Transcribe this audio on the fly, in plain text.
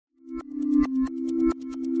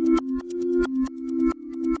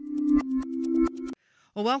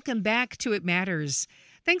Well, welcome back to It Matters.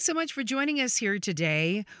 Thanks so much for joining us here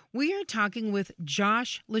today. We are talking with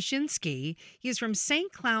Josh Lashinsky. He's from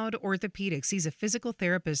St. Cloud Orthopedics. He's a physical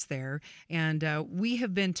therapist there. And we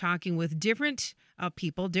have been talking with different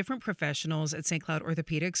people, different professionals at St. Cloud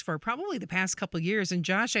Orthopedics for probably the past couple of years. And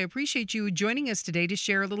Josh, I appreciate you joining us today to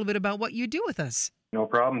share a little bit about what you do with us. No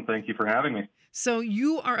problem. Thank you for having me. So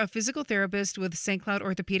you are a physical therapist with St. Cloud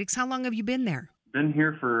Orthopedics. How long have you been there? Been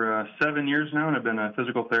here for 7 years now, and I've been a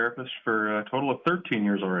physical therapist for a total of 13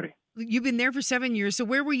 years already. You've been there for 7 years. So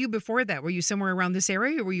where were you before that? Were you somewhere around this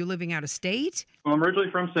area, or were you living out of state? Well, I'm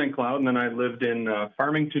originally from St. Cloud, and then I lived in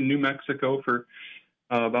Farmington, New Mexico for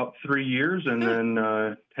about 3 years, and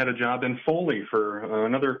then had a job in Foley for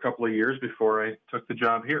another couple of years before I took the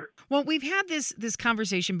job here. Well, we've had this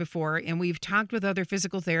conversation before, and we've talked with other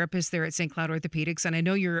physical therapists there at St. Cloud Orthopedics, and I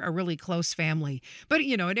know you're a really close family. But,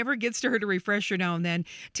 it never gets to hurt a refresher now and then.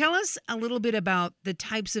 Tell us a little bit about the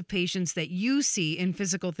types of patients that you see in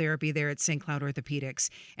physical therapy there at St. Cloud Orthopedics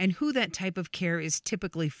and who that type of care is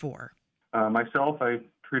typically for. Myself, I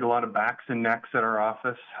treat a lot of backs and necks at our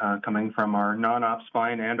office, coming from our non-op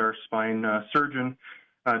spine and our spine surgeon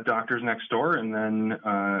doctors next door. And then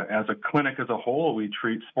as a clinic as a whole, we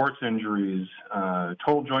treat sports injuries,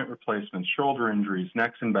 total joint replacements, shoulder injuries,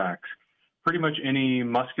 necks and backs, pretty much any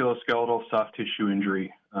musculoskeletal soft tissue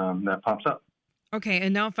injury that pops up. Okay,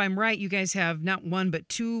 and now if I'm right, you guys have not one but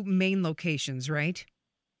two main locations, right?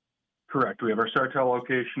 Correct. We have our Sartell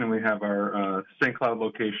location and we have our St. Cloud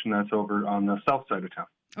location that's over on the south side of town.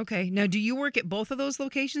 Okay. Now, do you work at both of those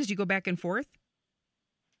locations? Do you go back and forth?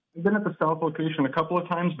 I've been at the south location a couple of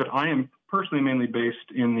times, but I am personally mainly based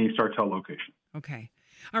in the Sartell location. Okay.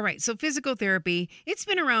 All right. So physical therapy, it's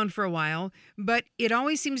been around for a while, but it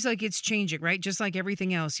always seems like it's changing, right? Just like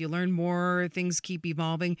everything else. You learn more, things keep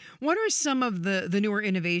evolving. What are some of the newer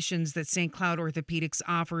innovations that St. Cloud Orthopedics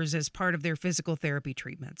offers as part of their physical therapy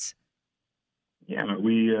treatments? Yeah,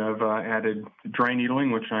 we have added dry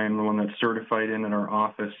needling, which I am the one that's certified in our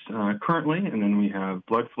office currently. And then we have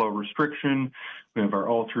blood flow restriction. We have our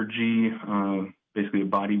Alter G, basically a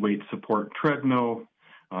body weight support treadmill,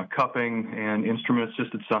 cupping, and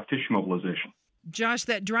instrument-assisted soft tissue mobilization. Josh,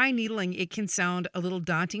 that dry needling, it can sound a little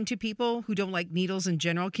daunting to people who don't like needles in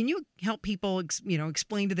general. Can you help people,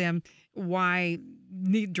 explain to them why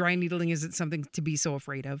dry needling isn't something to be so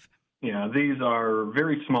afraid of? Yeah, these are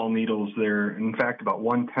very small needles. They're, in fact, about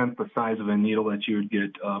 1/10 the size of a needle that you would get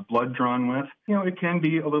blood drawn with. It can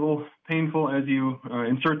be a little painful as you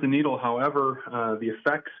insert the needle. However, the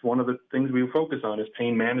effects, one of the things we focus on is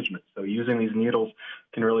pain management. So using these needles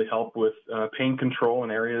can really help with pain control in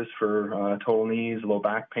areas for total knees, low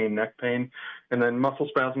back pain, neck pain, and then muscle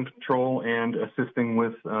spasm control and assisting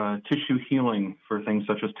with tissue healing for things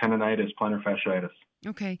such as tendonitis, plantar fasciitis.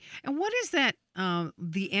 Okay. And what is that,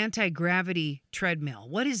 the anti-gravity treadmill?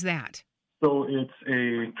 What is that? So it's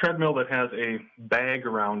a treadmill that has a bag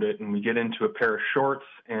around it, and we get into a pair of shorts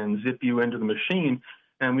and zip you into the machine,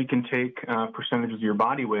 and we can take percentages of your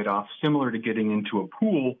body weight off, similar to getting into a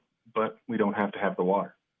pool, but we don't have to have the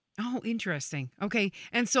water. Oh, interesting. Okay.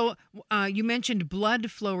 And so you mentioned blood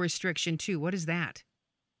flow restriction, too. What is that?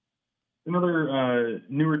 Another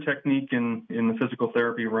newer technique in the physical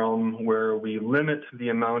therapy realm where we limit the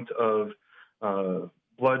amount of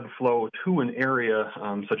blood flow to an area,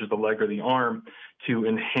 such as the leg or the arm, to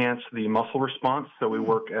enhance the muscle response. So we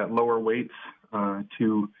work at lower weights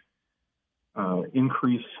to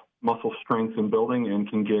increase muscle strength and building and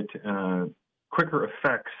can get quicker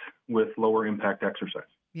effects with lower impact exercise.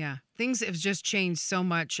 Yeah, things have just changed so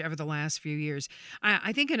much over the last few years.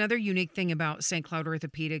 I think another unique thing about St. Cloud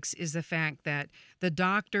Orthopedics is the fact that the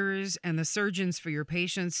doctors and the surgeons for your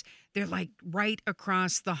patients, they're like right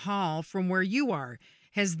across the hall from where you are.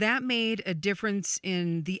 Has that made a difference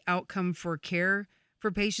in the outcome for care for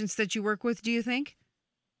patients that you work with, do you think?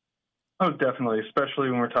 Oh, definitely,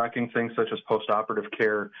 especially when we're talking things such as post-operative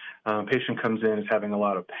care. Patient comes in is having a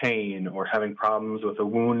lot of pain or having problems with a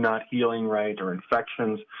wound not healing right or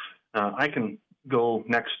infections. I can go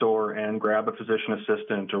next door and grab a physician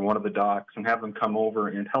assistant or one of the docs and have them come over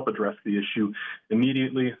and help address the issue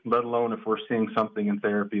immediately, let alone if we're seeing something in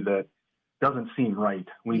therapy that doesn't seem right.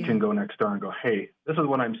 We can go next door and go, hey, this is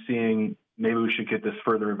what I'm seeing. Maybe we should get this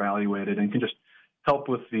further evaluated, and can just help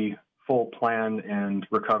with the full plan and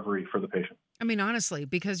recovery for the patient. I mean, honestly,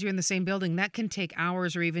 because you're in the same building, that can take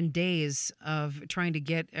hours or even days of trying to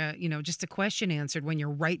get, just a question answered when you're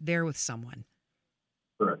right there with someone.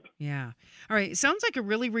 Correct. Yeah. All right. Sounds like a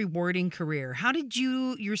really rewarding career. How did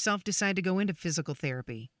you yourself decide to go into physical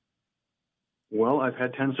therapy? Well, I've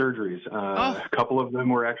had 10 surgeries. Oh, A couple of them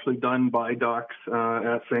were actually done by docs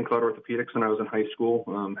at St. Cloud Orthopedics when I was in high school,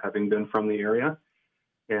 having been from the area.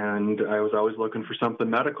 And I was always looking for something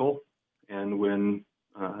medical. And when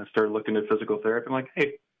I started looking at physical therapy, I'm like,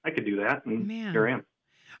 hey, I could do that. And here man.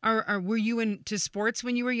 I am. Were you into sports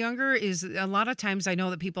when you were younger? Is a lot of times I know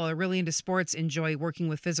that people are really into sports enjoy working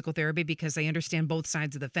with physical therapy because they understand both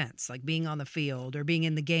sides of the fence, like being on the field or being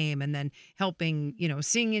in the game and then helping,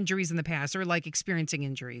 seeing injuries in the past or like experiencing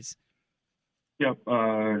injuries. Yep,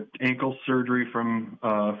 ankle surgery from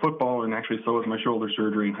football, and actually so was my shoulder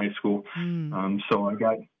surgery in high school. Mm. So I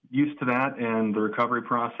got used to that and the recovery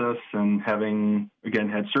process, and having, again,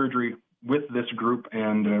 had surgery with this group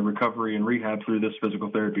and recovery and rehab through this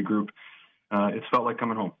physical therapy group, it's felt like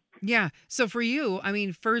coming home. Yeah. So for you, I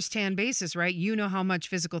mean, firsthand basis, right? You know how much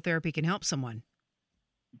physical therapy can help someone.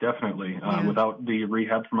 Definitely. Yeah. Without the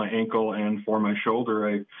rehab for my ankle and for my shoulder,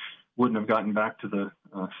 I wouldn't have gotten back to the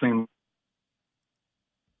same.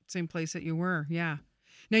 Same place that you were. Yeah.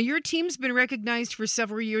 Now, your team's been recognized for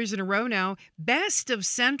several years in a row now. Best of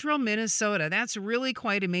Central Minnesota. That's really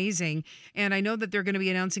quite amazing. And I know that they're going to be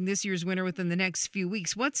announcing this year's winner within the next few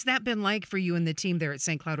weeks. What's that been like for you and the team there at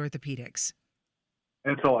St. Cloud Orthopedics?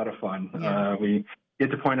 It's a lot of fun. Yeah. We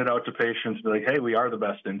get to point it out to patients, be like, hey, we are the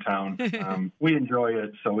best in town. We enjoy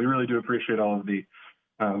it. So we really do appreciate all of the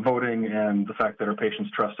voting and the fact that our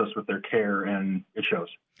patients trust us with their care, and it shows.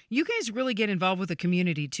 You guys really get involved with the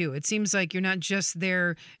community too. It seems like you're not just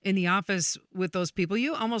there in the office with those people.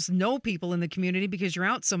 You almost know people in the community because you're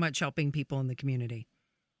out so much helping people in the community.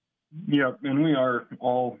 Yeah, and we are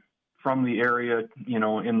all from the area,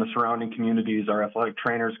 in the surrounding communities. Our athletic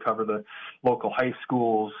trainers cover the local high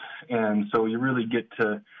schools, and so you really get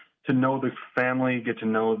to know the family, get to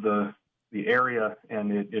know the area,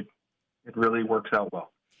 and it really works out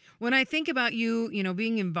well. When I think about you,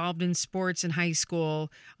 being involved in sports in high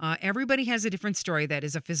school, everybody has a different story that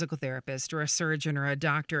is a physical therapist or a surgeon or a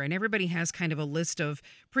doctor, and everybody has kind of a list of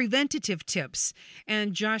preventative tips.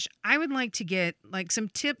 And Josh, I would like to get like some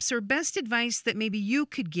tips or best advice that maybe you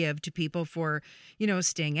could give to people for,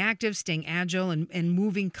 staying active, staying agile, and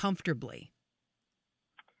moving comfortably.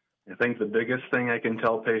 I think the biggest thing I can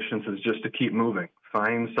tell patients is just to keep moving.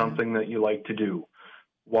 Find Yeah. something that you like to do.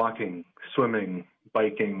 Walking, swimming,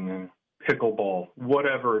 biking, pickleball,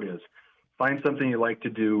 whatever it is. Find something you like to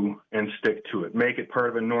do and stick to it. Make it part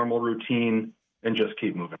of a normal routine and just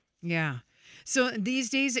keep moving. Yeah. So these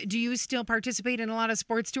days, do you still participate in a lot of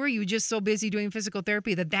sports too? Or are you just so busy doing physical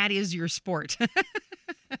therapy that is your sport?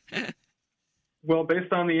 Well,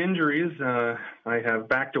 based on the injuries, I have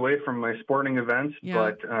backed away from my sporting events, Yeah.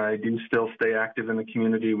 but I do still stay active in the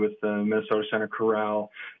community with the Minnesota Center Chorale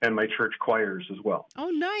and my church choirs as well. Oh,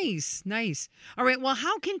 nice. Nice. All right. Well,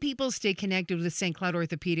 how can people stay connected with St. Cloud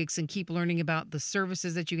Orthopedics and keep learning about the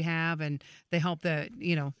services that you have and the help that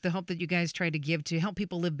you guys try to give to help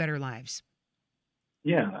people live better lives?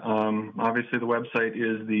 Yeah, obviously the website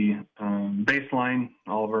is the baseline.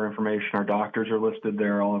 All of our information, our doctors are listed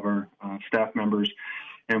there, all of our staff members,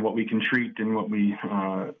 and what we can treat and what we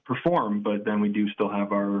perform. But then we do still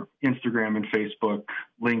have our Instagram and Facebook,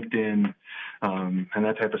 LinkedIn, and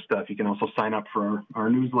that type of stuff. You can also sign up for our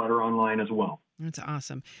newsletter online as well. That's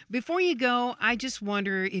awesome. Before you go, I just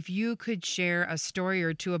wonder if you could share a story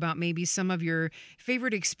or two about maybe some of your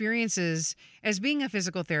favorite experiences as being a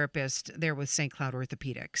physical therapist there with St. Cloud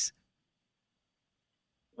Orthopedics.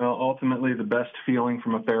 Well, ultimately, the best feeling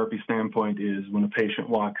from a therapy standpoint is when a patient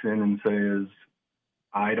walks in and says,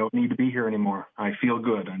 I don't need to be here anymore. I feel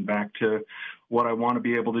good. I'm back to what I want to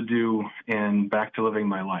be able to do and back to living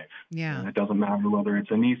my life. Yeah. And it doesn't matter whether it's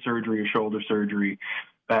a knee surgery, a shoulder surgery,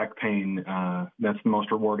 back pain. That's the most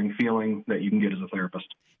rewarding feeling that you can get as a therapist.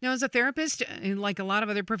 Now, as a therapist, like a lot of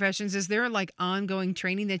other professions, is there like ongoing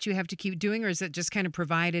training that you have to keep doing, or is it just kind of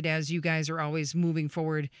provided as you guys are always moving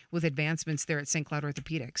forward with advancements there at St. Cloud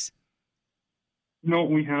Orthopedics? No,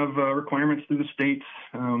 we have requirements through the states.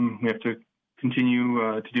 We have to continue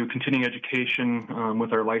to do continuing education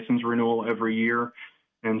with our license renewal every year.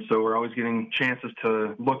 And so we're always getting chances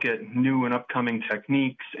to look at new and upcoming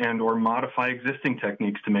techniques and or modify existing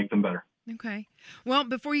techniques to make them better. Okay. Well,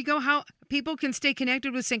 before you go, how people can stay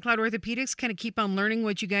connected with St. Cloud Orthopedics, kind of keep on learning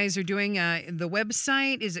what you guys are doing. The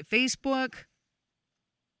website, is it Facebook?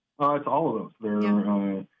 It's all of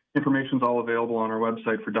those. Information's all available on our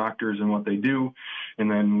website for doctors and what they do.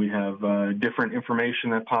 And then we have different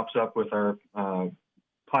information that pops up with our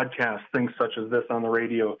podcasts, things such as this on the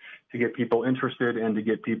radio to get people interested and to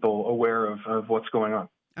get people aware of what's going on.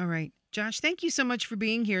 All right. Josh, thank you so much for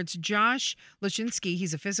being here. It's Josh Lashinsky.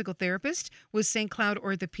 He's a physical therapist with St. Cloud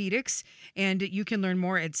Orthopedics, and you can learn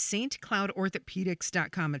more at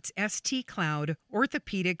stcloudorthopedics.com. It's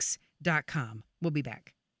stcloudorthopedics.com. We'll be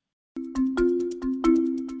back.